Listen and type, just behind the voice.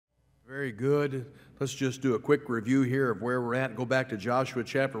Very good. Let's just do a quick review here of where we're at. Go back to Joshua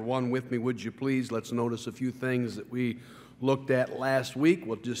chapter 1 with me, would you please? Let's notice a few things that we looked at last week.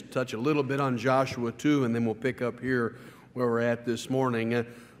 We'll just touch a little bit on Joshua 2, and then we'll pick up here where we're at this morning.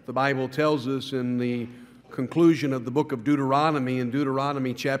 The Bible tells us in the conclusion of the book of Deuteronomy, in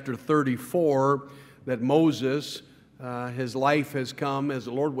Deuteronomy chapter 34, that Moses, his life has come as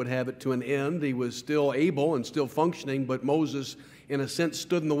the Lord would have it to an end. He was still able and still functioning, but Moses, in a sense,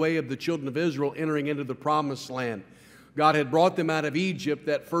 stood in the way of the children of Israel entering into the promised land. God had brought them out of Egypt,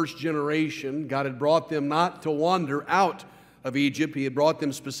 that first generation. God had brought them not to wander out of Egypt. He had brought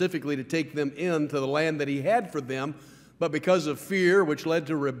them specifically to take them into the land that He had for them. But because of fear, which led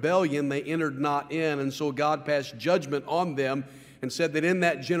to rebellion, they entered not in. And so God passed judgment on them and said that in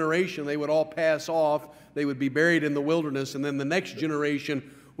that generation they would all pass off. They would be buried in the wilderness, and then the next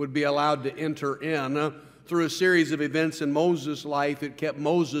generation would be allowed to enter in. Through a series of events in Moses' life, it kept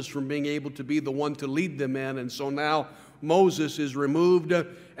Moses from being able to be the one to lead them in. And so now Moses is removed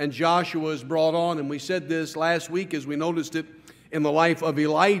and Joshua is brought on. And we said this last week as we noticed it in the life of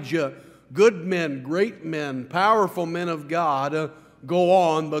Elijah. Good men, great men, powerful men of God go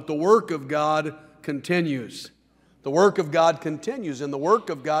on, but the work of God continues. The work of God continues, and the work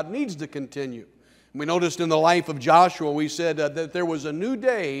of God needs to continue. We noticed in the life of Joshua, we said that there was a new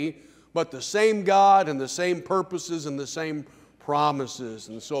day, but the same God and the same purposes and the same promises.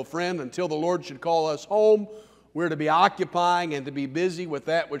 And so, friend, until the Lord should call us home, we're to be occupying and to be busy with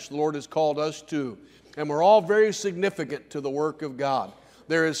that which the Lord has called us to. And we're all very significant to the work of God.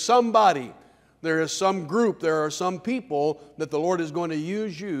 There is somebody, there is some group, there are some people that the Lord is going to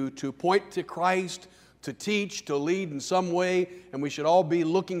use you to point to Christ, to teach, to lead in some way, and we should all be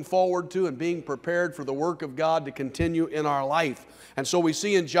looking forward to and being prepared for the work of God to continue in our life. And so we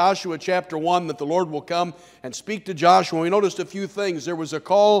see in Joshua chapter 1 that the Lord will come and speak to Joshua. We noticed a few things. There was a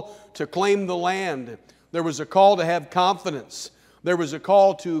call to claim the land. There was a call to have confidence. There was a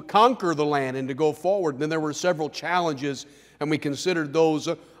call to conquer the land and to go forward. And then there were several challenges, and we considered those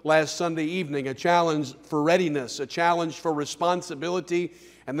last Sunday evening. A challenge for readiness, a challenge for responsibility,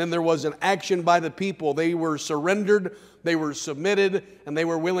 and then there was an action by the people. They were surrendered, they were submitted, and they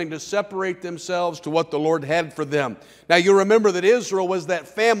were willing to separate themselves to what the Lord had for them. Now you remember that Israel was that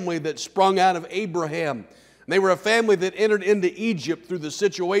family that sprung out of Abraham. They were a family that entered into Egypt through the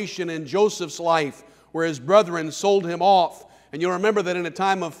situation in Joseph's life where his brethren sold him off. And you'll remember that in a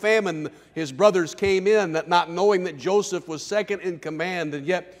time of famine, his brothers came in, not knowing that Joseph was second in command. And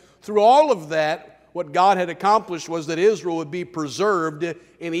yet, through all of that, what God had accomplished was that Israel would be preserved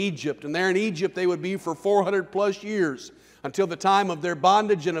in Egypt. And there in Egypt they would be for 400 plus years until the time of their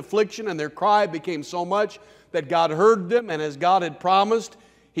bondage and affliction, and their cry became so much that God heard them, and as God had promised,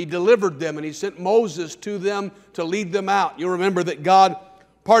 He delivered them, and He sent Moses to them to lead them out. You'll remember that God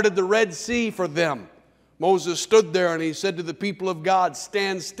parted the Red Sea for them. Moses stood there and he said to the people of God,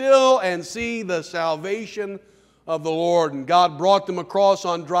 "Stand still and see the salvation of the Lord." And God brought them across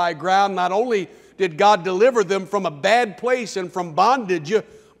on dry ground. Not only did God deliver them from a bad place and from bondage,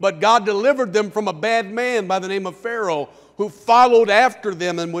 but God delivered them from a bad man by the name of Pharaoh, who followed after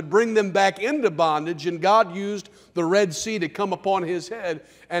them and would bring them back into bondage. And God used the Red Sea to come upon his head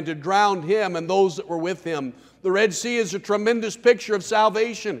and to drown him and those that were with him. The Red Sea is a tremendous picture of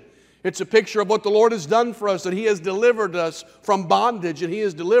salvation. It's a picture of what the Lord has done for us, that He has delivered us from bondage and He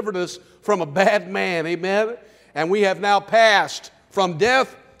has delivered us from a bad man. Amen? And we have now passed from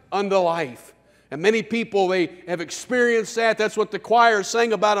death unto life. And many people, they have experienced that. That's what the choir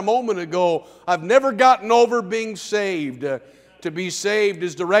sang about a moment ago. I've never gotten over being saved. To be saved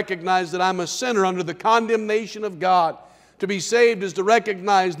is to recognize that I'm a sinner under the condemnation of God. To be saved is to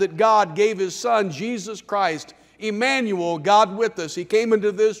recognize that God gave His Son, Jesus Christ, Emmanuel, God with us. He came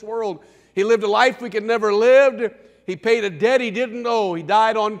into this world. He lived a life we could never live. He paid a debt He didn't owe. He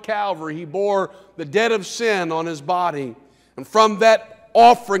died on Calvary. He bore the debt of sin on His body. And from that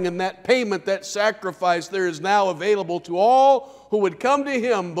offering and that payment, that sacrifice, there is now available to all who would come to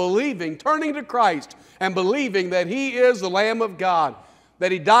Him believing, turning to Christ and believing that He is the Lamb of God,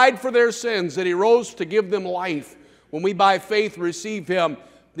 that He died for their sins, that He rose to give them life. When we by faith receive Him,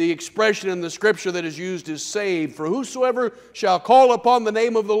 the expression in the Scripture that is used is saved. For whosoever shall call upon the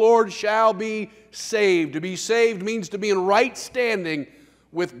name of the Lord shall be saved. To be saved means to be in right standing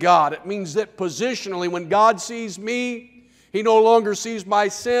with God. It means that positionally, when God sees me, He no longer sees my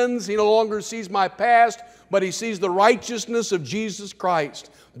sins, He no longer sees my past, but He sees the righteousness of Jesus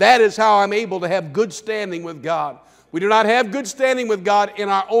Christ. That is how I'm able to have good standing with God. We do not have good standing with God in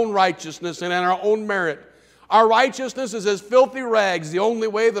our own righteousness and in our own merit. Our righteousness is as filthy rags. The only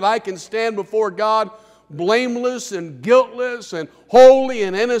way that I can stand before God blameless and guiltless and holy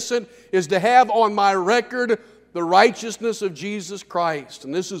and innocent is to have on my record the righteousness of Jesus Christ.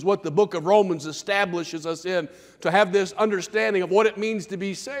 And this is what the book of Romans establishes us in, to have this understanding of what it means to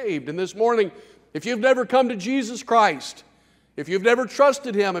be saved. And this morning, if you've never come to Jesus Christ, if you've never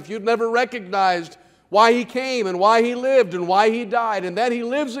trusted Him, if you've never recognized why He came and why He lived and why He died and that He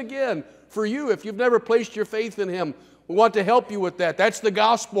lives again for you, if you've never placed your faith in Him, we want to help you with that. That's the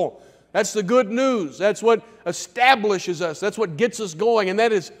gospel. That's the good news. That's what establishes us. That's what gets us going. And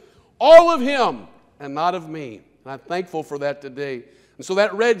that is all of Him and not of me. And I'm thankful for that today. And so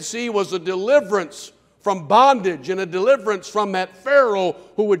that Red Sea was a deliverance from bondage and a deliverance from that Pharaoh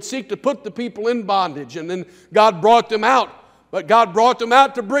who would seek to put the people in bondage. And then God brought them out. But God brought them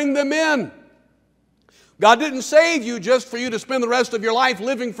out to bring them in. God didn't save you just for you to spend the rest of your life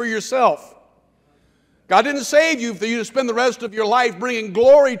living for yourself. God didn't save you for you to spend the rest of your life bringing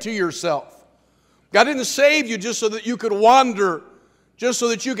glory to yourself. God didn't save you just so that you could wander, just so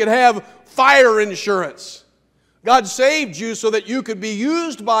that you could have fire insurance. God saved you so that you could be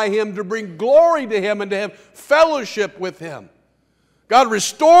used by Him to bring glory to Him and to have fellowship with Him. God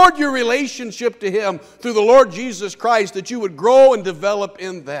restored your relationship to Him through the Lord Jesus Christ, that you would grow and develop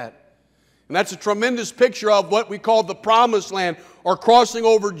in that. And that's a tremendous picture of what we call the Promised Land, or crossing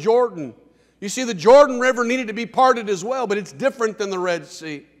over Jordan. You see, the Jordan River needed to be parted as well, but it's different than the Red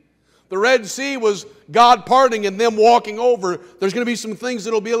Sea. The Red Sea was God parting and them walking over. There's going to be some things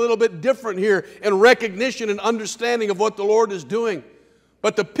that will be a little bit different here in recognition and understanding of what the Lord is doing.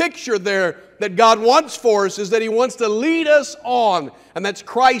 But the picture there that God wants for us is that He wants to lead us on, and that's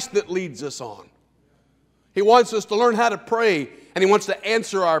Christ that leads us on. He wants us to learn how to pray, and He wants to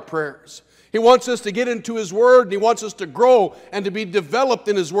answer our prayers. He wants us to get into His Word, and He wants us to grow and to be developed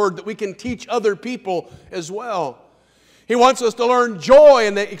in His Word that we can teach other people as well. He wants us to learn joy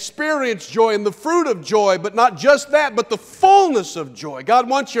and to experience joy and the fruit of joy, but not just that, but the fullness of joy. God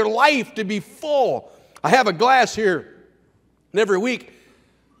wants your life to be full. I have a glass here, and every week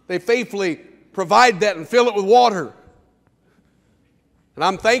they faithfully provide that and fill it with water. And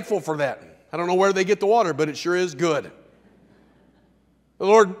I'm thankful for that. I don't know where they get the water, but it sure is good. The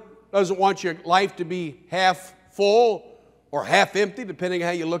Lord doesn't want your life to be half full or half empty, depending on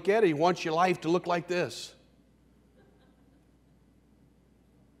how you look at it. He wants your life to look like this.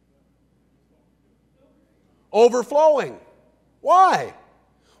 Overflowing. Why?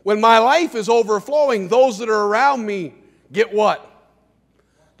 When my life is overflowing, those that are around me get what?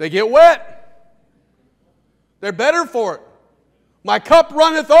 They get wet. They're better for it. My cup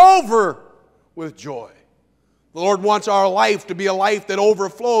runneth over with joy. The Lord wants our life to be a life that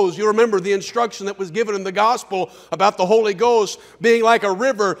overflows. You remember the instruction that was given in the gospel about the Holy Ghost being like a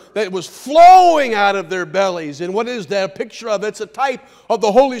river that was flowing out of their bellies. And what is that a picture of? It's a type of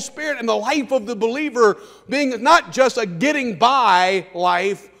the Holy Spirit and the life of the believer being not just a getting by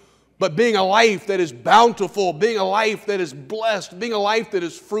life, but being a life that is bountiful, being a life that is blessed, being a life that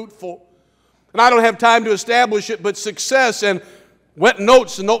is fruitful. And I don't have time to establish it, but success and wet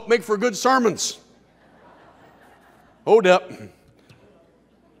notes and don't make for good sermons. Hold up.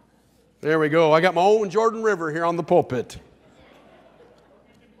 There we go. I got my own Jordan River here on the pulpit.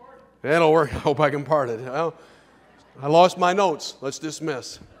 That'll work. I hope I can part it. Well, I lost my notes. Let's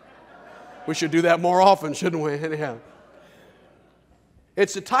dismiss. We should do that more often, shouldn't we? Anyhow.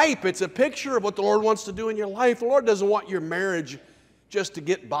 It's a type. It's a picture of what the Lord wants to do in your life. The Lord doesn't want your marriage just to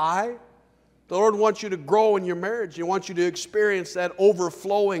get by. The Lord wants you to grow in your marriage. He wants you to experience that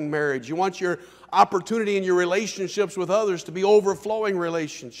overflowing marriage. He wants your opportunity in your relationships with others to be overflowing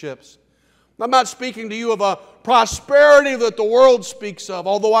relationships. I'm not speaking to you of a prosperity that the world speaks of,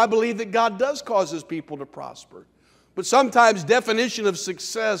 although I believe that God does cause His people to prosper. But sometimes definition of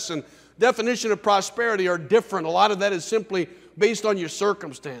success and definition of prosperity are different. A lot of that is simply based on your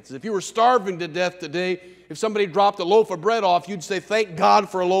circumstances. If you were starving to death today, if somebody dropped a loaf of bread off, you'd say, thank God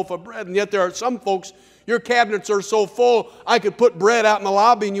for a loaf of bread. And yet there are some folks, your cabinets are so full, I could put bread out in the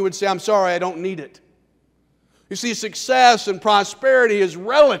lobby and you would say, I'm sorry, I don't need it. You see, success and prosperity is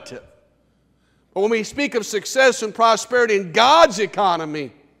relative. But when we speak of success and prosperity in God's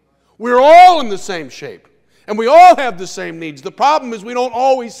economy, we're all in the same shape. And we all have the same needs. The problem is we don't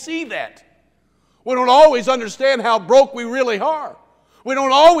always see that. We don't always understand how broke we really are. We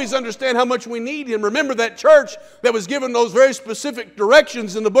don't always understand how much we need Him. Remember that church that was given those very specific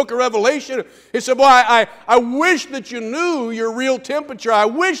directions in the book of Revelation? It said, boy, I wish that you knew your real temperature. I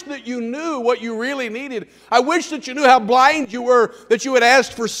wish that you knew what you really needed. I wish that you knew how blind you were, that you had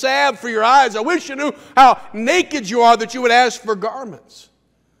asked for salve for your eyes. I wish you knew how naked you are, that you would ask for garments.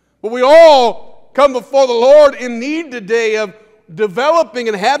 But we all come before the Lord in need today of developing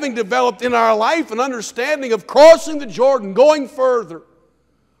and having developed in our life an understanding of crossing the Jordan, going further.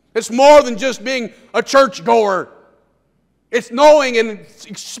 It's more than just being a churchgoer. It's knowing and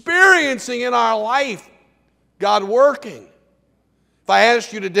experiencing in our life God working. If I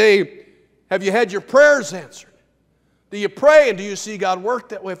asked you today, have you had your prayers answered? Do you pray and do you see God work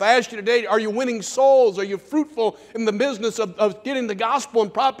that way? If I asked you today, are you winning souls? Are you fruitful in the business of getting the gospel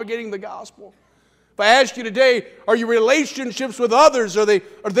and propagating the gospel? If I asked you today, are your relationships with others, are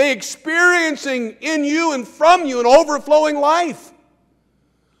they experiencing in you and from you an overflowing life?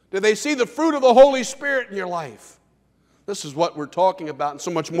 Do they see the fruit of the Holy Spirit in your life? This is what we're talking about, and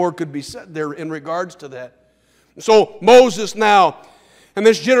so much more could be said there in regards to that. So Moses now, and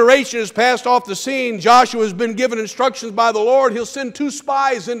this generation has passed off the scene. Joshua has been given instructions by the Lord. He'll send 2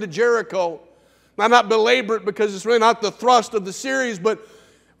 spies into Jericho. Now, I'm not belabor it because it's really not the thrust of the series, but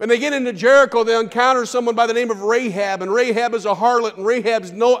when they get into Jericho, they encounter someone by the name of Rahab, and Rahab is a harlot, and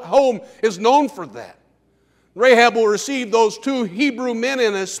Rahab's home is known for that. Rahab will receive those 2 Hebrew men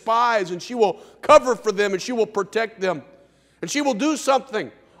in as spies, and she will cover for them, and she will protect them. And she will do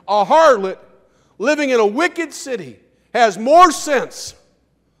something. A harlot living in a wicked city has more sense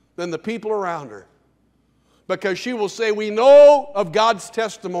than the people around her. Because she will say, we know of God's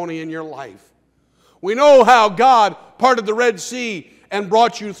testimony in your life. We know how God parted the Red Sea and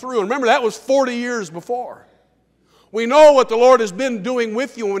brought you through. And remember, that was 40 years before. We know what the Lord has been doing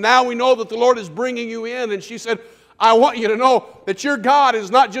with you, and now we know that the Lord is bringing you in. And she said, I want you to know that your God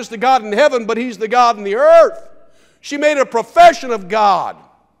is not just the God in heaven, but He's the God in the earth. She made a profession of God.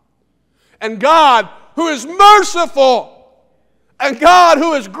 And God who is merciful, and God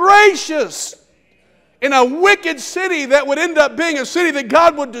who is gracious, in a wicked city that would end up being a city that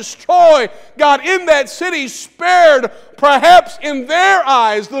God would destroy. God in that city spared, perhaps in their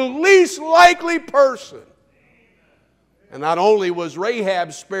eyes, the least likely person. And not only was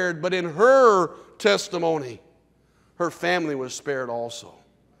Rahab spared, but in her testimony, her family was spared also.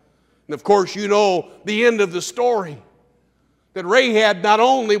 And of course, you know the end of the story. That Rahab not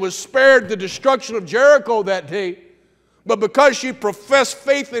only was spared the destruction of Jericho that day, but because she professed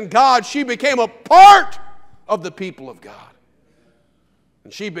faith in God, she became a part of the people of God.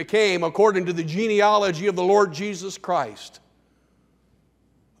 And she became, according to the genealogy of the Lord Jesus Christ,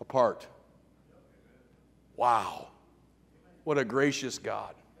 a part. Wow. What a gracious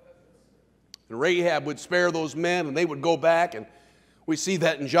God. And Rahab would spare those men, and they would go back, and we see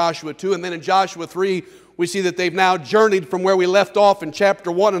that in Joshua 2. And then in Joshua 3, we see that they've now journeyed from where we left off in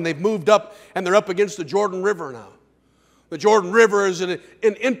chapter 1, and they've moved up, and they're up against the Jordan River now. The Jordan River is an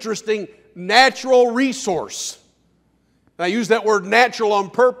interesting natural resource. And I use that word natural on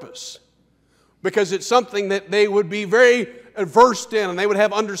purpose because it's something that they would be very versed in and they would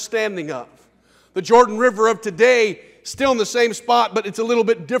have understanding of. The Jordan River of today, still in the same spot, but it's a little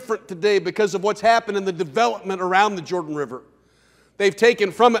bit different today because of what's happened in the development around the Jordan River. They've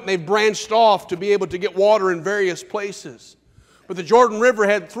taken from it and they've branched off to be able to get water in various places. But the Jordan River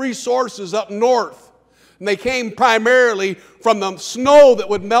had 3 sources up north. And they came primarily from the snow that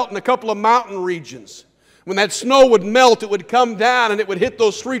would melt in a couple of mountain regions. When that snow would melt, it would come down and it would hit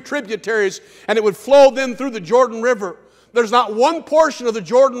those 3 tributaries and it would flow then through the Jordan River. There's not one portion of the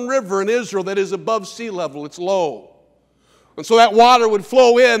Jordan River in Israel that is above sea level. It's low. And so that water would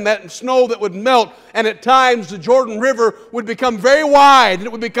flow in, that snow that would melt, and at times the Jordan River would become very wide and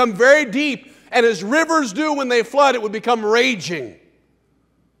it would become very deep. And as rivers do when they flood, it would become raging.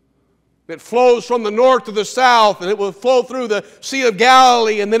 It flows from the north to the south, and it will flow through the Sea of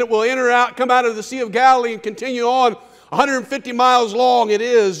Galilee, and then it will come out of the Sea of Galilee and continue on 150 miles long it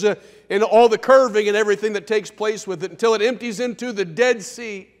is, and all the curving and everything that takes place with it until it empties into the Dead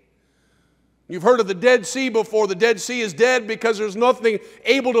Sea. You've heard of the Dead Sea before. The Dead Sea is dead because there's nothing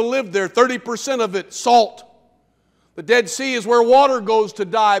able to live there. 30% of it, salt. The Dead Sea is where water goes to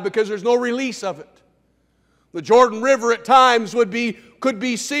die because there's no release of it. The Jordan River at times could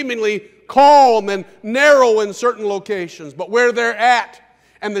be seemingly calm and narrow in certain locations, but where they're at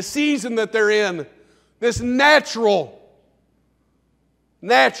and the season that they're in, this natural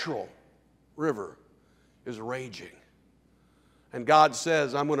river is raging. And God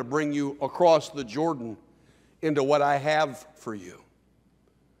says, I'm going to bring you across the Jordan into what I have for you.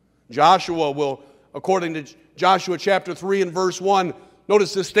 Joshua will, according to Joshua chapter 3 and verse 1,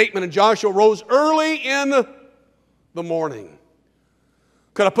 notice this statement, and Joshua rose early in the morning.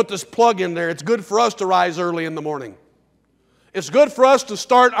 Could I put this plug in there? It's good for us to rise early in the morning. It's good for us to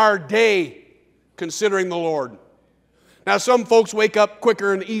start our day considering the Lord. Now, some folks wake up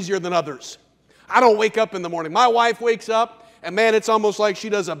quicker and easier than others. I don't wake up in the morning. My wife wakes up, and man, it's almost like she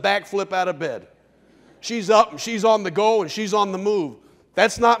does a backflip out of bed. She's up and she's on the go and she's on the move.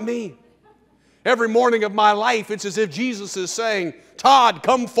 That's not me. Every morning of my life, it's as if Jesus is saying, Todd,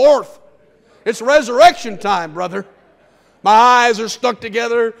 come forth. It's resurrection time, brother. My eyes are stuck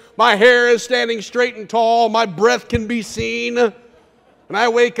together. My hair is standing straight and tall. My breath can be seen. And I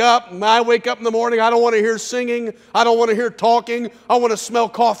wake up in the morning, I don't want to hear singing. I don't want to hear talking. I want to smell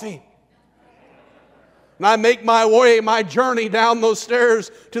coffee. And I make my journey down those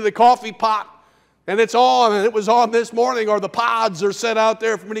stairs to the coffee pot. And it's on, and it was on this morning, or the pods are set out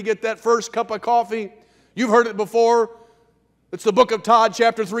there for me to get that first cup of coffee. You've heard it before. It's the book of Todd,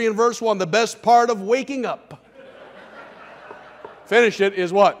 chapter 3 and verse 1, the best part of waking up. Finish it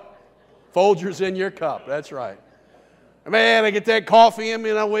is what? Folgers in your cup. That's right. Man, I get that coffee in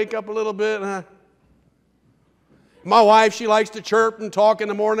me and I wake up a little bit. My wife, she likes to chirp and talk in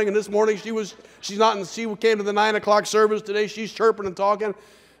the morning, and this morning she came to the 9 o'clock service today. She's chirping and talking,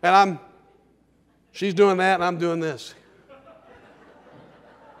 and she's doing that and I'm doing this.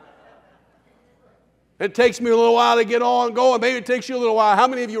 It takes me a little while to get on going. Maybe it takes you a little while. How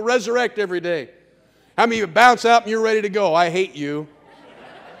many of you resurrect every day? How many of you bounce out and you're ready to go? I hate you,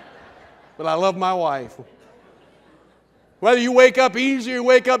 but I love my wife. Whether you wake up easy or you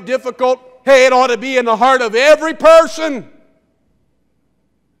wake up difficult, hey, it ought to be in the heart of every person.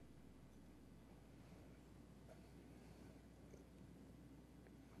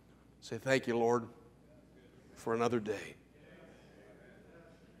 Say, thank you, Lord, for another day.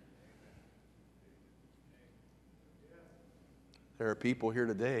 There are people here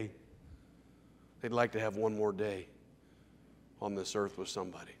today, they'd like to have one more day on this earth with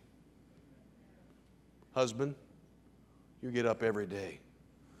somebody. Husband, you get up every day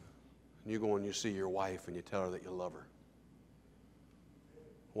and you go and you see your wife and you tell her that you love her.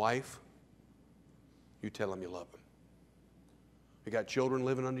 Wife, you tell them you love them. You got children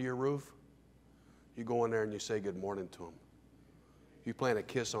living under your roof, you go in there and you say good morning to them. You plant a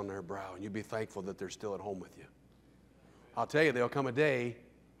kiss on their brow and you be thankful that they're still at home with you. I'll tell you, there'll come a day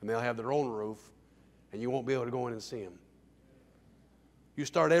and they'll have their own roof and you won't be able to go in and see them. You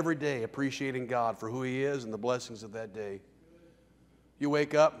start every day appreciating God for who He is and the blessings of that day. You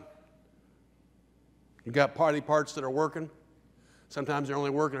wake up, you got body parts that are working. Sometimes they're only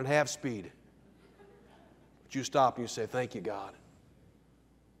working at half speed. But you stop and you say, thank you, God.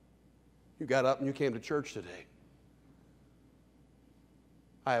 You got up and you came to church today.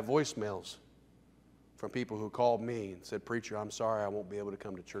 I have voicemails from people who called me and said, preacher, I'm sorry I won't be able to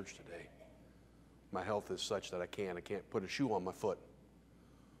come to church today. My health is such that I can't put a shoe on my foot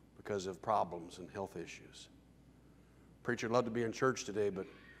because of problems and health issues. Preacher, I'd love to be in church today, but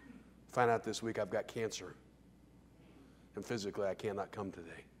find out this week I've got cancer. And physically I cannot come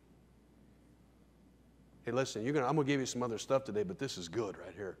today. Hey, listen, I'm going to give you some other stuff today, but this is good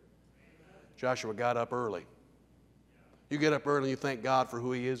right here. Joshua got up early. You get up early and you thank God for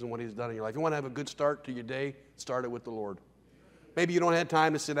who He is and what He's done in your life. You want to have a good start to your day? Start it with the Lord. Maybe you don't have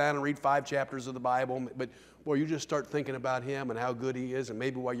time to sit down and read 5 chapters of the Bible, but boy, you just start thinking about Him and how good He is, and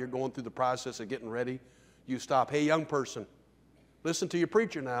maybe while you're going through the process of getting ready, you stop. Hey, young person, listen to your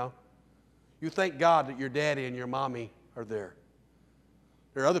preacher now. You thank God that your daddy and your mommy are there.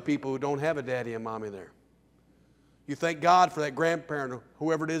 There are other people who don't have a daddy and mommy there. You thank God for that grandparent or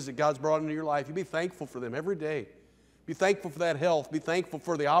whoever it is that God's brought into your life. You be thankful for them every day. Be thankful for that health. Be thankful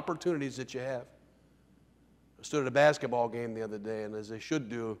for the opportunities that you have. I stood at a basketball game the other day, and as they should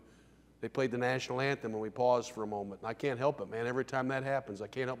do, they played the national anthem, and we paused for a moment. And I can't help it, man. Every time that happens, I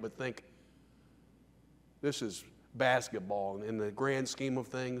can't help but think, this is basketball. And in the grand scheme of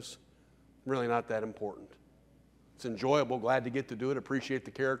things, really not that important. It's enjoyable, glad to get to do it, appreciate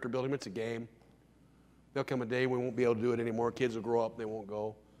the character building. It's a game. There'll come a day we won't be able to do it anymore. Kids will grow up, they won't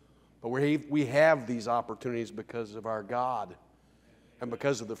go. But we have these opportunities because of our God and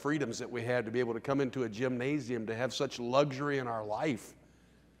because of the freedoms that we have to be able to come into a gymnasium, to have such luxury in our life,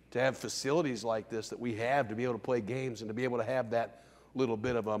 to have facilities like this that we have to be able to play games and to be able to have that little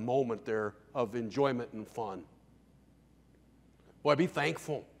bit of a moment there of enjoyment and fun. Boy, be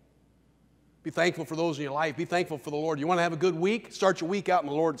thankful. Be thankful for those in your life. Be thankful for the Lord. You want to have a good week? Start your week out in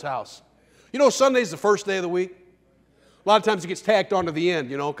the Lord's house. You know, Sunday's the first day of the week. A lot of times it gets tacked on to the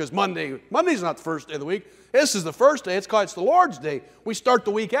end, you know, because Monday's not the first day of the week. This is the first day. It's the Lord's Day. We start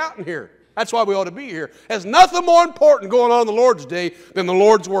the week out in here. That's why we ought to be here. There's nothing more important going on the Lord's Day than the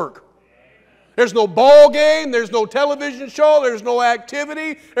Lord's work. There's no ball game. There's no television show. There's no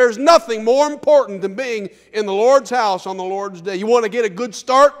activity. There's nothing more important than being in the Lord's house on the Lord's Day. You want to get a good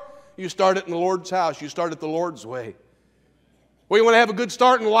start? You start it in the Lord's house. You start it the Lord's way. Well, you want to have a good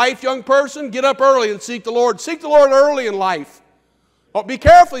start in life, young person? Get up early and seek the Lord. Seek the Lord early in life. Oh, be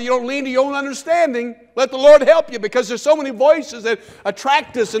careful you don't lean to your own understanding. Let the Lord help you, because there's so many voices that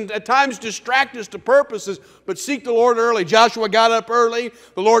attract us and at times distract us to purposes. But seek the Lord early. Joshua got up early.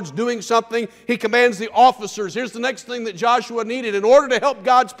 The Lord's doing something. He commands the officers. Here's the next thing that Joshua needed in order to help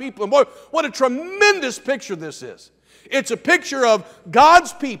God's people. And boy, what a tremendous picture this is. It's a picture of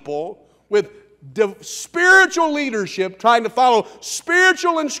God's people with spiritual leadership, trying to follow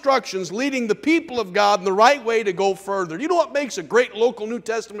spiritual instructions, leading the people of God in the right way to go further. You know what makes a great local New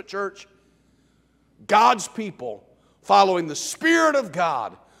Testament church? God's people following the Spirit of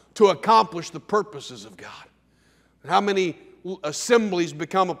God to accomplish the purposes of God. How many assemblies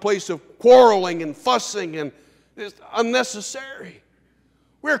become a place of quarreling and fussing, and it's unnecessary.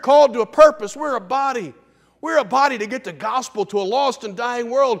 We're called to a purpose. We're a body. We're a body to get the gospel to a lost and dying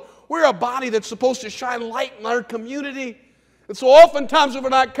world. We're a body that's supposed to shine light in our community. And so oftentimes if we're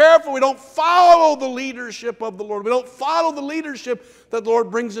not careful, we don't follow the leadership of the Lord. We don't follow the leadership that the Lord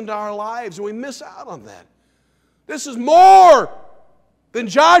brings into our lives, and we miss out on that. This is more than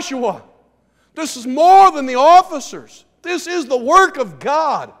Joshua. This is more than the officers. This is the work of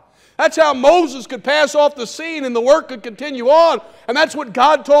God. That's how Moses could pass off the scene and the work could continue on. And that's what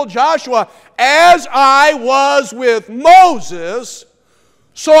God told Joshua. As I was with Moses,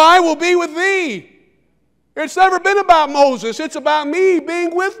 so I will be with thee. It's never been about Moses. It's about me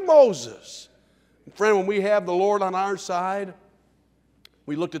being with Moses. And friend, when we have the Lord on our side,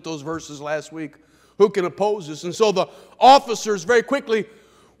 we looked at those verses last week. Who can oppose us? And so the officers very quickly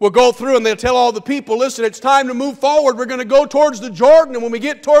will go through and they'll tell all the people, listen, it's time to move forward. We're going to go towards the Jordan. And when we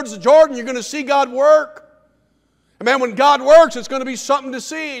get towards the Jordan, you're going to see God work. And man, when God works, it's going to be something to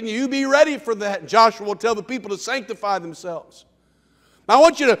see. And you be ready for that. And Joshua will tell the people to sanctify themselves. Now, I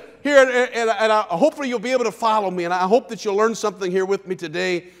want you to hear, and hopefully you'll be able to follow me, and I hope that you'll learn something here with me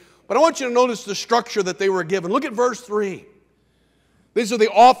today. But I want you to notice the structure that they were given. Look at verse 3. These are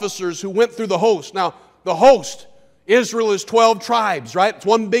the officers who went through the host. Now, the host, Israel is 12 tribes, right? It's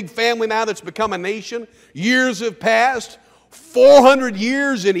one big family now that's become a nation. Years have passed, 400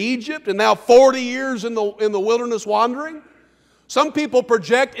 years in Egypt, and now 40 years in the wilderness wandering. Some people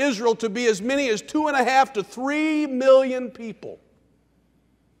project Israel to be as many as 2.5 to 3 million people.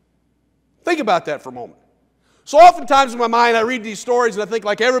 Think about that for a moment. So oftentimes in my mind I read these stories and I think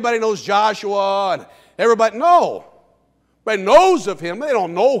like everybody knows Joshua and everybody knows of him. They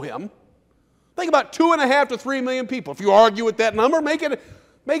don't know him. Think about 2.5 to 3 million people. If you argue with that number, make it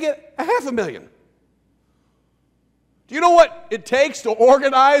 500,000. Do you know what it takes to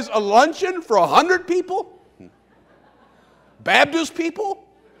organize a luncheon for 100 people? Baptist people?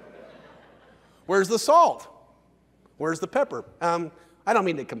 Where's the salt? Where's the pepper? I don't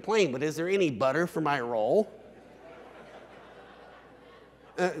mean to complain, but is there any butter for my roll?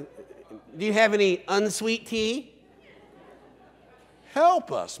 Do you have any unsweet tea?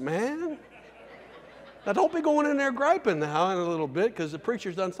 Help us, man. Now, don't be going in there griping now in a little bit because the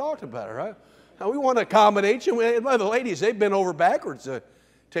preacher's done talked about it, right? Now, we want to accommodate you. And by the ladies, they've been over backwards to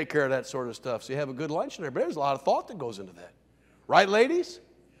take care of that sort of stuff. So you have a good lunch in there. But there's a lot of thought that goes into that. Right, ladies?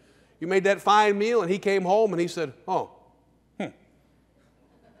 You made that fine meal, and he came home, and he said,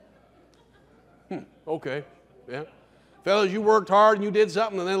 okay, yeah. Fellas, you worked hard and you did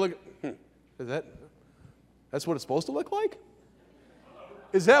something, and then look at, that's what it's supposed to look like?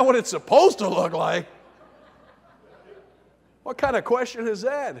 Is that what it's supposed to look like? What kind of question is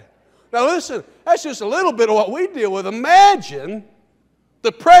that? Now listen, that's just a little bit of what we deal with. Imagine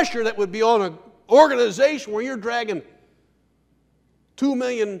the pressure that would be on an organization where you're dragging 2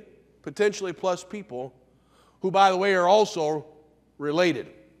 million potentially plus people who, by the way, are also related.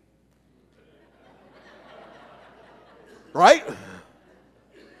 Right?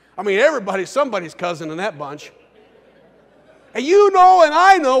 I mean, everybody's somebody's cousin in that bunch. And you know and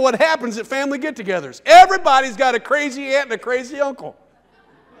I know what happens at family get-togethers. Everybody's got a crazy aunt and a crazy uncle.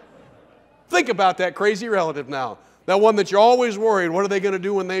 Think about that crazy relative now. That one that you're always worried, what are they going to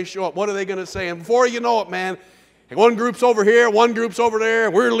do when they show up? What are they going to say? And before you know it, man, one group's over here, one group's over there,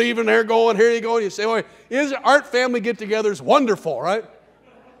 we're leaving, they're going, here you go. And you say, well, aren't family get-togethers wonderful, right?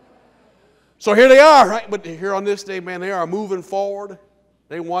 So here they are, right? But here on this day, man, they are moving forward.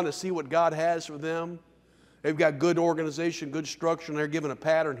 They want to see what God has for them. They've got good organization, good structure, and they're given a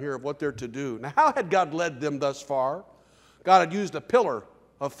pattern here of what they're to do. Now, how had God led them thus far? God had used a pillar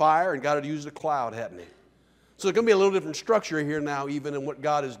of fire, and God had used a cloud, hadn't he? So there's going to be a little different structure here now, even in what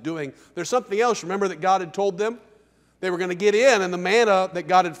God is doing. There's something else. Remember that God had told them? They were going to get in, and the manna that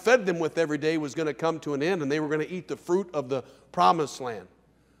God had fed them with every day was going to come to an end, and they were going to eat the fruit of the promised land.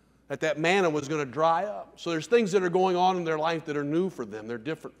 That manna was going to dry up. So there's things that are going on in their life that are new for them. They're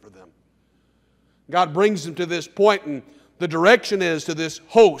different for them. God brings them to this point, and The direction is to this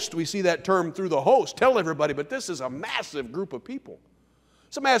host. We see that term through the host. Tell everybody, but this is a massive group of people.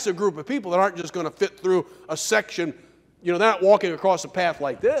 It's a massive group of people that aren't just going to fit through a section. You know, they're not walking across a path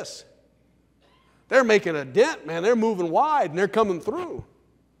like this. They're making a dent, man. They're moving wide and they're coming through.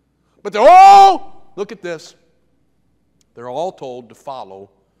 But they're all, look at this, they're all told to follow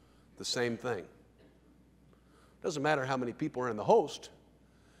the same thing. It doesn't matter how many people are in the host.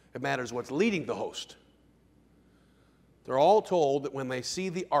 It matters what's leading the host. They're all told that when they see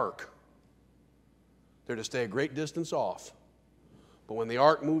the ark, they're to stay a great distance off. But when the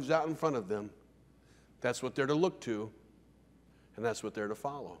ark moves out in front of them, that's what they're to look to, and that's what they're to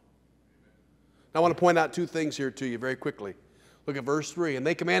follow. Now, I want to point out two things here to you very quickly. Look at verse 3. And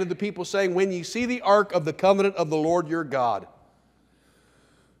they commanded the people, saying, when ye see the ark of the covenant of the Lord your God.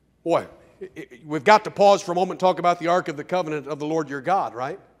 Boy, we've got to pause for a moment and talk about the ark of the covenant of the Lord your God,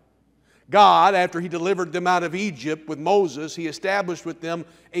 right? God, after He delivered them out of Egypt with Moses, He established with them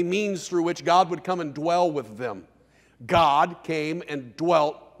a means through which God would come and dwell with them. God came and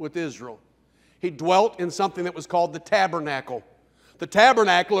dwelt with Israel. He dwelt in something that was called the tabernacle. The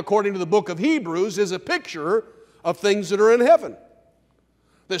tabernacle, according to the book of Hebrews, is a picture of things that are in heaven.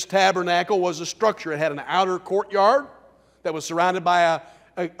 This tabernacle was a structure. It had an outer courtyard that was surrounded by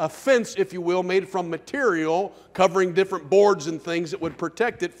a fence, if you will, made from material covering different boards and things that would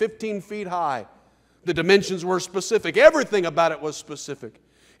protect it 15 feet high. The dimensions were specific. Everything about it was specific.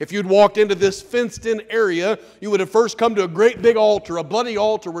 If you'd walked into this fenced-in area, you would have first come to a great big altar, a bloody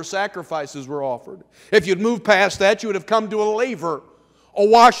altar where sacrifices were offered. If you'd moved past that, you would have come to a laver, a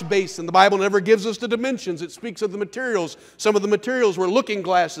wash basin. The Bible never gives us the dimensions. It speaks of the materials. Some of the materials were looking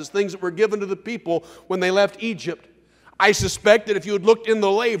glasses, things that were given to the people when they left Egypt. I suspect that if you had looked in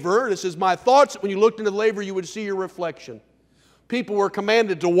the laver, this is my thoughts, when you looked into the laver, you would see your reflection. People were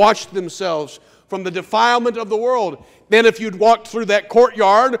commanded to wash themselves from the defilement of the world. Then if you'd walked through that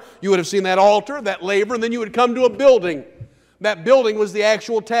courtyard, you would have seen that altar, that laver, and then you would come to a building. That building was the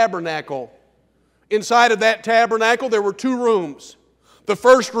actual tabernacle. Inside of that tabernacle, there were two rooms. The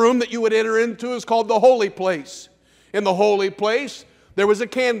first room that you would enter into is called the holy place. In the holy place, there was a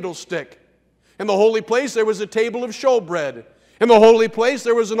candlestick. In the holy place, there was a table of showbread. In the holy place,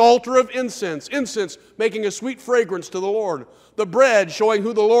 there was an altar of incense. Incense making a sweet fragrance to the Lord. The bread showing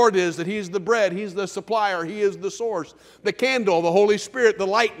who the Lord is, that He's the bread, He's the supplier, He is the source. The candle, the Holy Spirit, the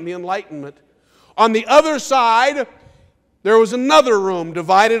light and the enlightenment. On the other side, there was another room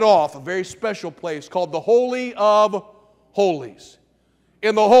divided off, a very special place called the Holy of Holies.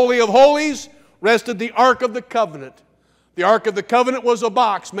 In the Holy of Holies rested the Ark of the Covenant. The Ark of the Covenant was a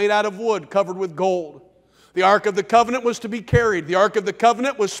box made out of wood covered with gold. The Ark of the Covenant was to be carried. The Ark of the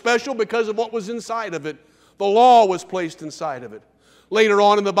Covenant was special because of what was inside of it. The law was placed inside of it. Later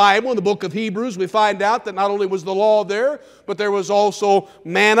on in the Bible, in the book of Hebrews, we find out that not only was the law there, but there was also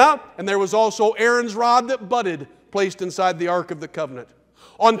manna, and there was also Aaron's rod that budded, placed inside the Ark of the Covenant.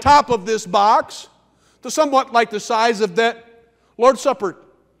 On top of this box, to somewhat like the size of that Lord's Supper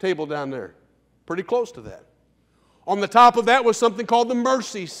table down there, pretty close to that. On the top of that was something called the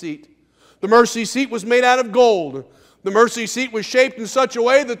mercy seat. The mercy seat was made out of gold. The mercy seat was shaped in such a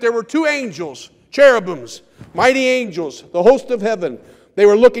way that there were two angels, cherubims, mighty angels, the host of heaven. They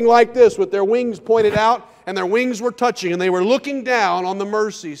were looking like this with their wings pointed out, and their wings were touching, and they were looking down on the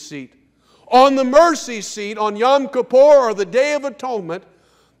mercy seat. On the mercy seat, on Yom Kippur, or the Day of Atonement,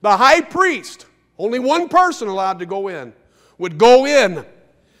 the high priest, only one person allowed to go in, would go in,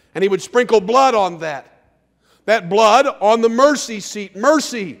 and he would sprinkle blood on that. That blood on the mercy seat.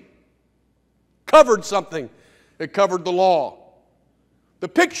 Mercy covered something. It covered the law. The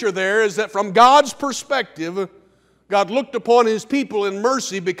picture there is that from God's perspective, God looked upon His people in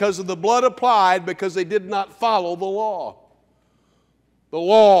mercy because of the blood applied because they did not follow the law. The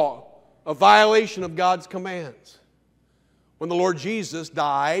law, a violation of God's commands. When the Lord Jesus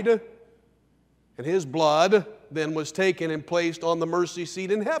died, and His blood then was taken and placed on the mercy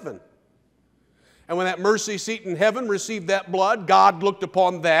seat in heaven. And when that mercy seat in heaven received that blood, God looked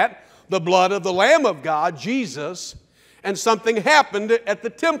upon that, the blood of the Lamb of God, Jesus, and something happened at the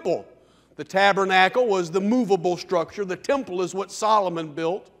temple. The tabernacle was the movable structure. The temple is what Solomon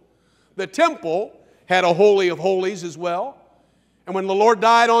built. The temple had a holy of holies as well. And when the Lord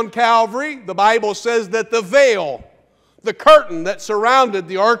died on Calvary, the Bible says that the veil, the curtain that surrounded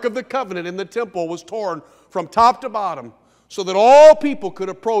the Ark of the Covenant in the temple was torn from top to bottom so that all people could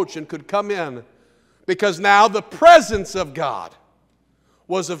approach and could come in. Because now the presence of God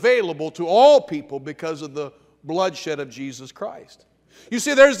was available to all people because of the bloodshed of Jesus Christ. You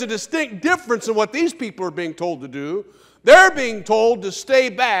see, there's a distinct difference in what these people are being told to do. They're being told to stay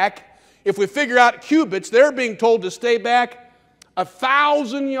back if we figure out cubits, they're being told to stay back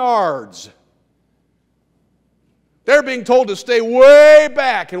 1,000 yards. They're being told to stay way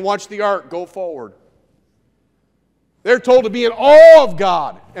back and watch the ark go forward. They're told to be in awe of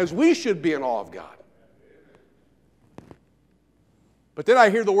God, as we should be in awe of God. But then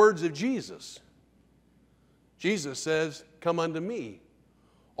I hear the words of Jesus. Jesus says, "Come unto me,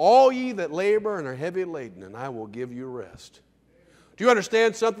 all ye that labor and are heavy laden, and I will give you rest." Do you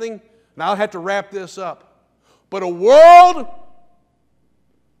understand something? And I'll have to wrap this up. But a world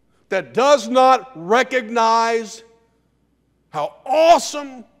that does not recognize how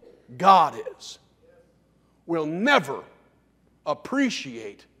awesome God is will never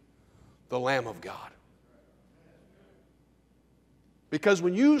appreciate the Lamb of God. Because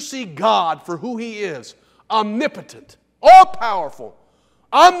when you see God for who He is, omnipotent, all-powerful,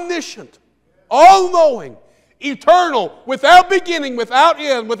 omniscient, all-knowing, eternal, without beginning, without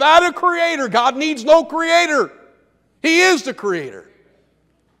end, without a creator. God needs no creator. He is the creator.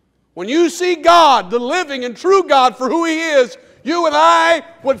 When you see God, the living and true God, for who He is, you and I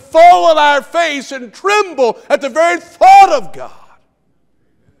would fall on our face and tremble at the very thought of God.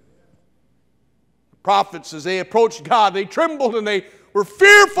 The prophets, as they approached God, they trembled and they were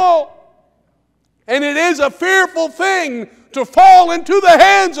fearful. And it is a fearful thing to fall into the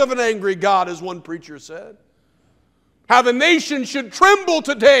hands of an angry God, as one preacher said. How the nation should tremble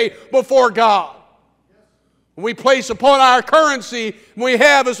today before God. We place upon our currency, we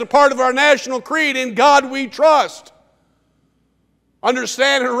have as a part of our national creed, "In God we trust."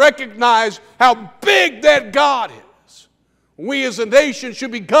 Understand and recognize how big that God is. We as a nation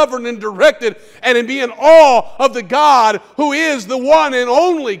should be governed and directed and be in awe of the God who is the one and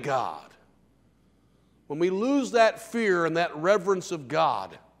only God. When we lose that fear and that reverence of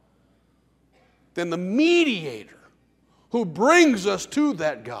God, then the mediator who brings us to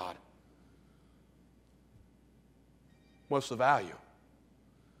that God, what's the value?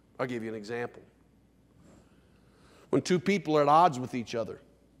 I'll give you an example. When two people are at odds with each other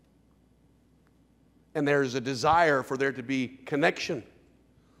and there's a desire for there to be connection,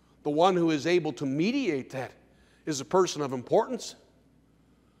 the one who is able to mediate that is a person of importance.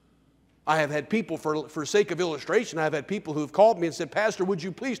 I have had people, for sake of illustration, I have had people who have called me and said, "Pastor, would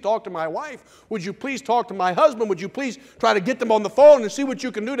you please talk to my wife? Would you please talk to my husband? Would you please try to get them on the phone and see what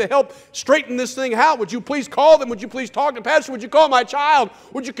you can do to help straighten this thing out? Would you please call them? Would you please talk to them? Pastor, would you call my child?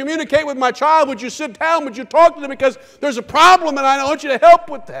 Would you communicate with my child? Would you sit down? Would you talk to them? Because there's a problem and I want you to help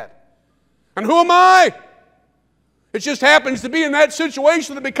with that." And who am I? It just happens to be in that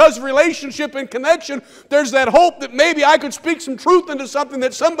situation that because of relationship and connection, there's that hope that maybe I could speak some truth into something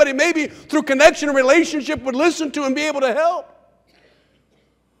that somebody maybe through connection and relationship would listen to and be able to help.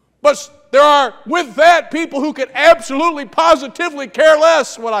 But there are, with that, people who could absolutely, positively care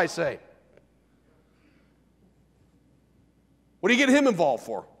less what I say. What do you get him involved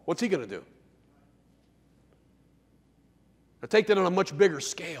for? What's he going to do? I take that on a much bigger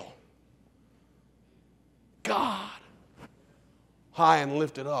scale. God, high and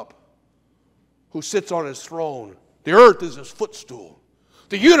lifted up, who sits on His throne. The earth is His footstool.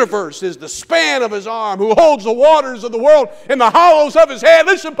 The universe is the span of His arm, who holds the waters of the world in the hollows of His hand.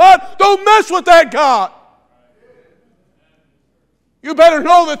 Listen, bud, don't mess with that God. You better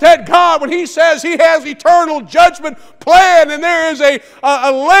know that God, when He says He has eternal judgment planned and there is a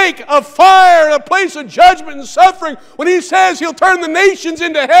lake of fire and a place of judgment and suffering, when He says He'll turn the nations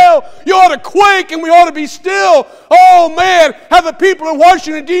into hell, you ought to quake and we ought to be still. Oh man, how the people in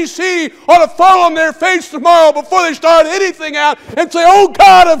Washington, D.C. ought to fall on their face tomorrow before they start anything out and say, "Oh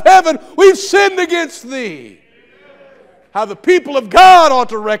God of heaven, we've sinned against Thee." How the people of God ought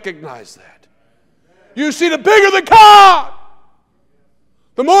to recognize that. You see, the bigger the God,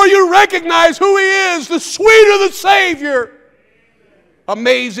 the more you recognize who He is, the sweeter the Savior.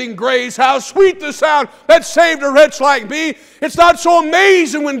 Amazing grace, how sweet the sound that saved a wretch like me. It's not so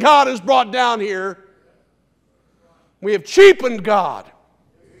amazing when God is brought down here. We have cheapened God.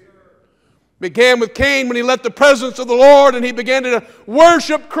 Began with Cain when he left the presence of the Lord and he began to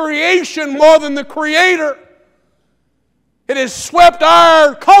worship creation more than the Creator. It has swept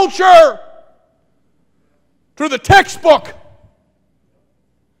our culture through the textbook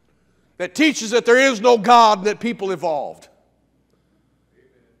that teaches that there is no God and that people evolved.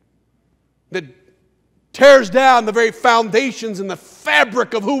 That tears down the very foundations and the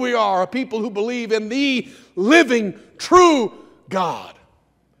fabric of who we are, a people who believe in the living, true God.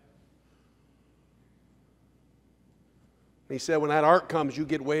 He said, when that ark comes, you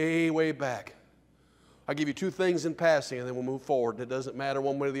get way, way back. I'll give you two things in passing and then we'll move forward. It doesn't matter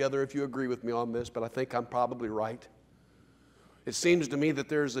one way or the other if you agree with me on this, but I think I'm probably right. It seems to me that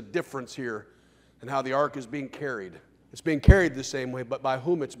there's a difference here in how the ark is being carried. It's being carried the same way, but by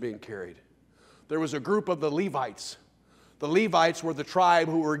whom it's being carried. There was a group of the Levites. The Levites were the tribe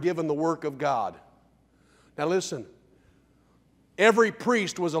who were given the work of God. Now listen, every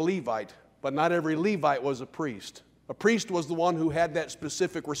priest was a Levite, but not every Levite was a priest. A priest was the one who had that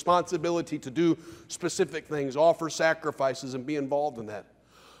specific responsibility to do specific things, offer sacrifices, and be involved in that.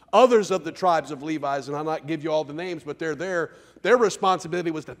 Others of the tribes of Levites, and I'll not give you all the names, but they're there, their responsibility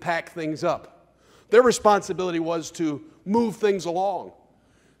was to pack things up. Their responsibility was to move things along.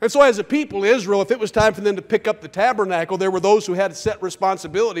 And so as a people, Israel, if it was time for them to pick up the tabernacle, there were those who had set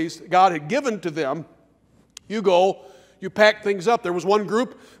responsibilities God had given to them. You go, you pack things up. There was one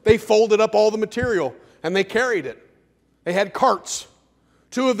group, they folded up all the material, and they carried it. They had carts.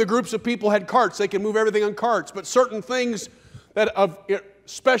 Two of the groups of people had carts. They could move everything on carts, but certain things that of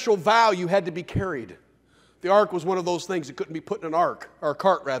special value had to be carried. The ark was one of those things that couldn't be put in an ark, or a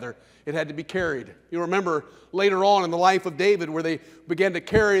cart rather. It had to be carried. You remember later on in the life of David where they began to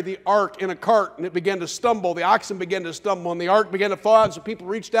carry the ark in a cart and it began to stumble. The oxen began to stumble and the ark began to fall out, and so people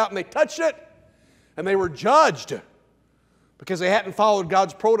reached out and they touched it and they were judged because they hadn't followed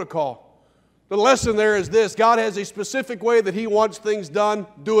God's protocol. The lesson there is this: God has a specific way that He wants things done.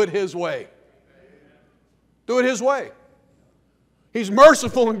 Do it His way. Do it His way. He's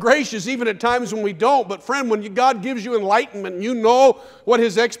merciful and gracious even at times when we don't. But friend, when God gives you enlightenment and you know what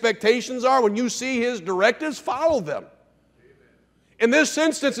His expectations are, when you see His directives, follow them. In this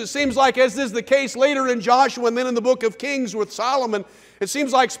instance, it seems like, as is the case later in Joshua and then in the book of Kings with Solomon, it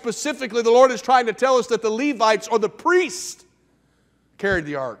seems like specifically the Lord is trying to tell us that the Levites or the priests carried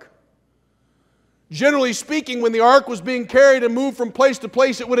the ark. Generally speaking, when the ark was being carried and moved from place to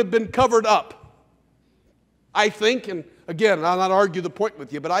place, it would have been covered up. I think, and again, I'll not argue the point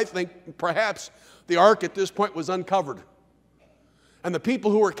with you, but I think perhaps the ark at this point was uncovered. And the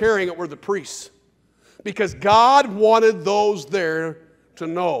people who were carrying it were the priests. Because God wanted those there to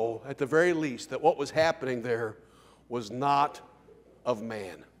know, at the very least, that what was happening there was not of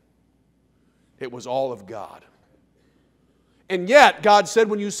man. It was all of God. And yet, God said,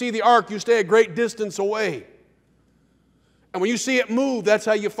 when you see the ark, you stay a great distance away. And when you see it move, that's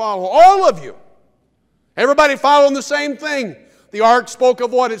how you follow. All of you. Everybody following the same thing. The ark spoke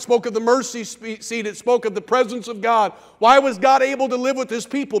of what? It spoke of the mercy seat. It spoke of the presence of God. Why was God able to live with His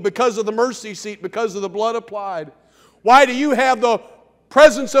people? Because of the mercy seat, because of the blood applied. Why do you have the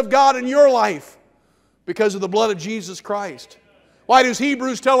presence of God in your life? Because of the blood of Jesus Christ. Why does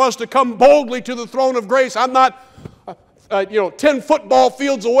Hebrews tell us to come boldly to the throne of grace? I'm not 10 football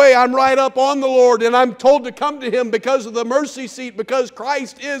fields away. I'm right up on the Lord, and I'm told to come to Him because of the mercy seat, because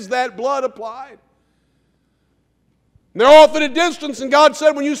Christ is that blood applied. And they're off at a distance, and God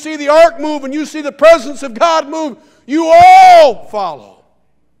said, when you see the ark move and you see the presence of God move, you all follow.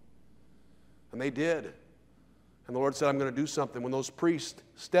 And they did. And the Lord said, I'm going to do something. When those priests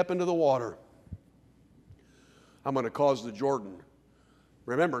step into the water, I'm going to cause the Jordan.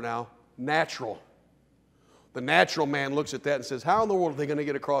 Remember now, natural. The natural man looks at that and says, how in the world are they going to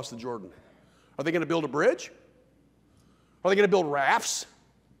get across the Jordan? Are they going to build a bridge? Are they going to build rafts?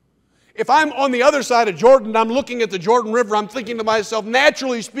 If I'm on the other side of Jordan and I'm looking at the Jordan River, I'm thinking to myself,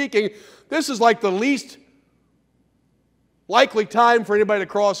 naturally speaking, this is like the least likely time for anybody to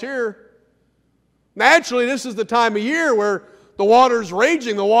cross here. Naturally, this is the time of year where the water's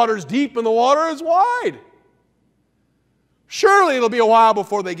raging, the water's deep, and the water is wide. Surely it'll be a while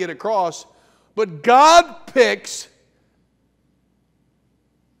before they get across. But God picks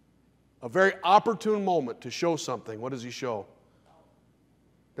a very opportune moment to show something. What does He show?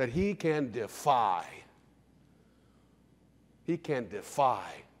 That He can defy. He can defy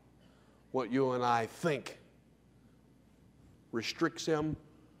what you and I think restricts Him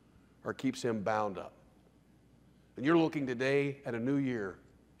or keeps Him bound up. And you're looking today at a new year.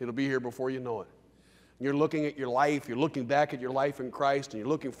 It'll be here before you know it. And you're looking at your life, you're looking back at your life in Christ, and you're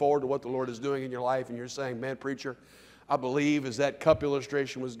looking forward to what the Lord is doing in your life, and you're saying, man, preacher, I believe as that cup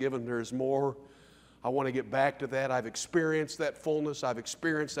illustration was given, there's more. I want to get back to that. I've experienced that fullness. I've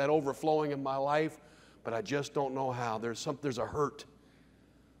experienced that overflowing in my life, but I just don't know how. There's a hurt.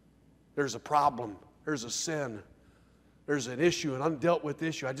 There's a problem. There's a sin. There's an issue, an undealt with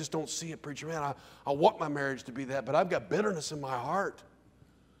issue. I just don't see it, preacher. Man, I want my marriage to be that, but I've got bitterness in my heart.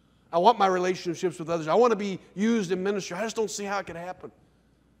 I want my relationships with others. I want to be used in ministry. I just don't see how it can happen.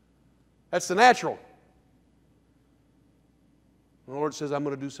 That's the natural. And the Lord says, I'm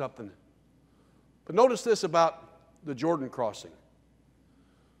going to do something. But notice this about the Jordan crossing.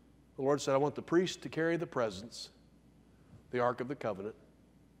 The Lord said, I want the priest to carry the presence, the Ark of the Covenant,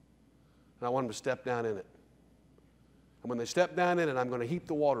 and I want him to step down in it. And when they step down in it, I'm going to heap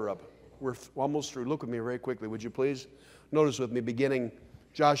the water up. We're almost through. Look with me very quickly, would you please? Notice with me, beginning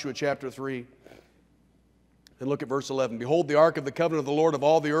Joshua chapter 3. And look at verse 11. Behold, the ark of the covenant of the Lord of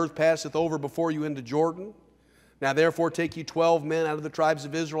all the earth passeth over before you into Jordan. Now therefore take ye 12 men out of the tribes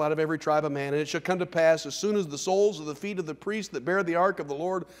of Israel, out of every tribe of man. And it shall come to pass, as soon as the soles of the feet of the priests that bear the ark of the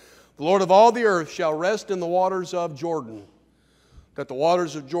Lord of all the earth, shall rest in the waters of Jordan, that the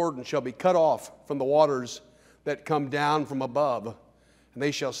waters of Jordan shall be cut off from the waters that come down from above. And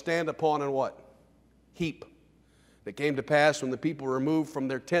they shall stand upon and what? Heap. It came to pass when the people were removed from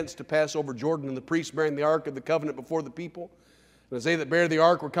their tents to pass over Jordan, and the priests bearing the ark of the covenant before the people. And as they that bear the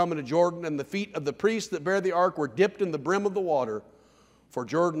ark were coming to Jordan, and the feet of the priests that bear the ark were dipped in the brim of the water, for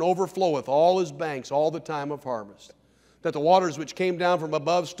Jordan overfloweth all his banks all the time of harvest. That the waters which came down from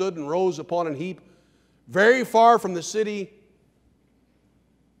above stood and rose upon an heap, very far from the city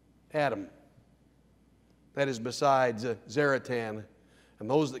Adam, that is besides Zaratan. And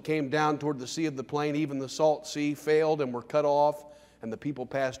those that came down toward the sea of the plain, even the salt sea, failed and were cut off, and the people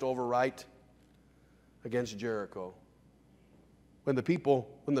passed over right against Jericho. When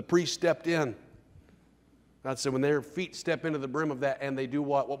the priests stepped in, God said, when their feet step into the brim of that, and they do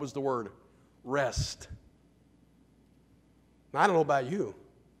what? What was the word? Rest. Now, I don't know about you.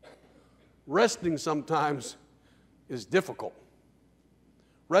 Resting sometimes is difficult.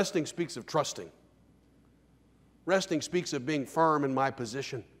 Resting speaks of trusting. Resting speaks of being firm in my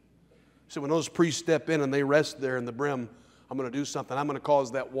position. So when those priests step in and they rest there in the brim, I'm going to do something. I'm going to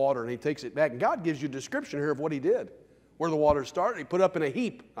cause that water. And he takes it back. And God gives you a description here of what he did, where the water started. He put up in a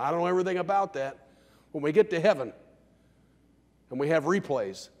heap. I don't know everything about that. When we get to heaven and we have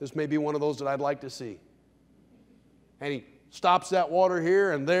replays, this may be one of those that I'd like to see. And he stops that water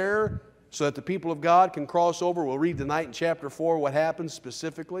here and there so that the people of God can cross over. We'll read tonight in chapter 4 what happens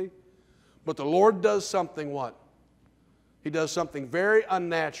specifically. But the Lord does something what? He does something very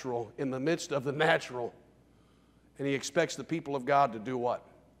unnatural in the midst of the natural. And he expects the people of God to do what?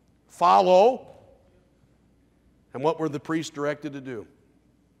 Follow. And what were the priests directed to do?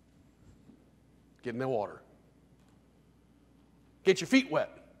 Get in the water. Get your feet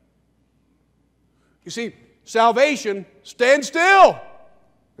wet. You see, salvation, stand still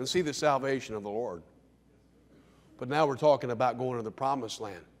and see the salvation of the Lord. But now we're talking about going to the promised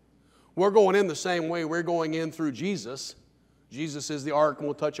land. We're going in the same way we're going in through Jesus. Jesus is the ark, and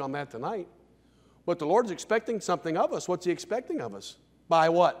we'll touch on that tonight. But the Lord's expecting something of us. What's he expecting of us? By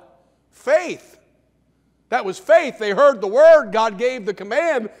what? Faith. That was faith. They heard the word. God gave the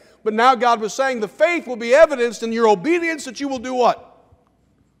command. But now God was saying the faith will be evidenced in your obedience that you will do what?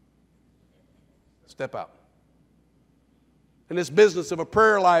 Step out. In this business of a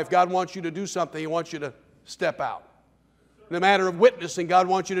prayer life, God wants you to do something. He wants you to step out. In the matter of witnessing, God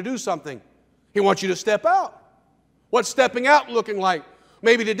wants you to do something. He wants you to step out. What's stepping out looking like?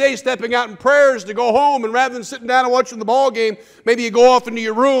 Maybe today stepping out in prayers to go home, and rather than sitting down and watching the ball game, maybe you go off into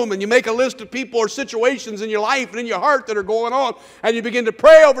your room and you make a list of people or situations in your life and in your heart that are going on, and you begin to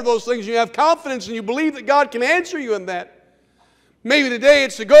pray over those things. You have confidence and you believe that God can answer you in that. Maybe today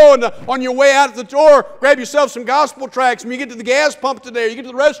it's to go and on your way out the door, grab yourself some gospel tracts. When you get to the gas pump today, or you get to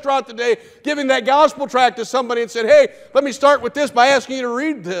the restaurant today, giving that gospel tract to somebody and said, hey, let me start with this by asking you to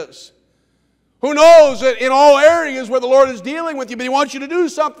read this. Who knows that in all areas where the Lord is dealing with you, but he wants you to do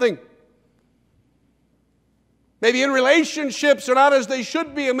something. Maybe in relationships are not as they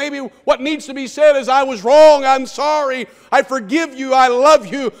should be, and maybe what needs to be said is, I was wrong, I'm sorry, I forgive you, I love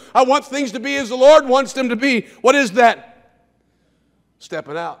you, I want things to be as the Lord wants them to be. What is that?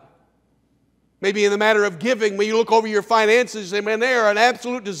 Stepping out. Maybe in the matter of giving, when you look over your finances, and man, they are an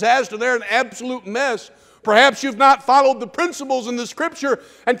absolute disaster, they're an absolute mess. Perhaps you've not followed the principles in the Scripture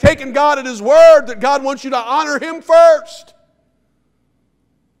and taken God at his word that God wants you to honor him first.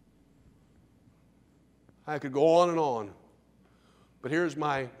 I could go on and on. But here's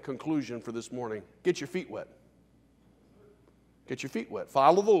my conclusion for this morning. Get your feet wet. Get your feet wet.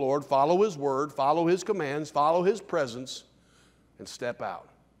 Follow the Lord, follow his word, follow his commands, follow his presence, and step out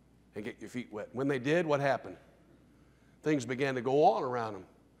and get your feet wet. When they did, what happened? Things began to go on around them.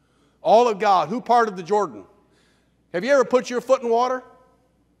 All of God, who parted the Jordan? Have you ever put your foot in water?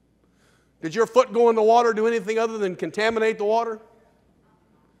 Did your foot go in the water do anything other than contaminate the water?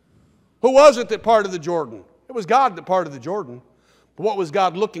 Who was it that parted the Jordan? It was God that parted the Jordan. But what was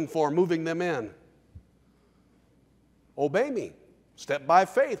God looking for, moving them in? Obey me. Step by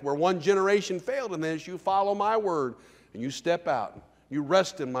faith. Where one generation failed, and then as you follow my word, and you step out, you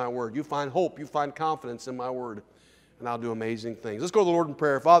rest in my word, you find hope, you find confidence in my word, and I'll do amazing things. Let's go to the Lord in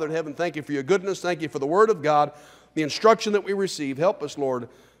prayer. Father in heaven, thank you for your goodness. Thank you for the word of God, the instruction that we receive. Help us, Lord,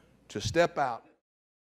 to step out.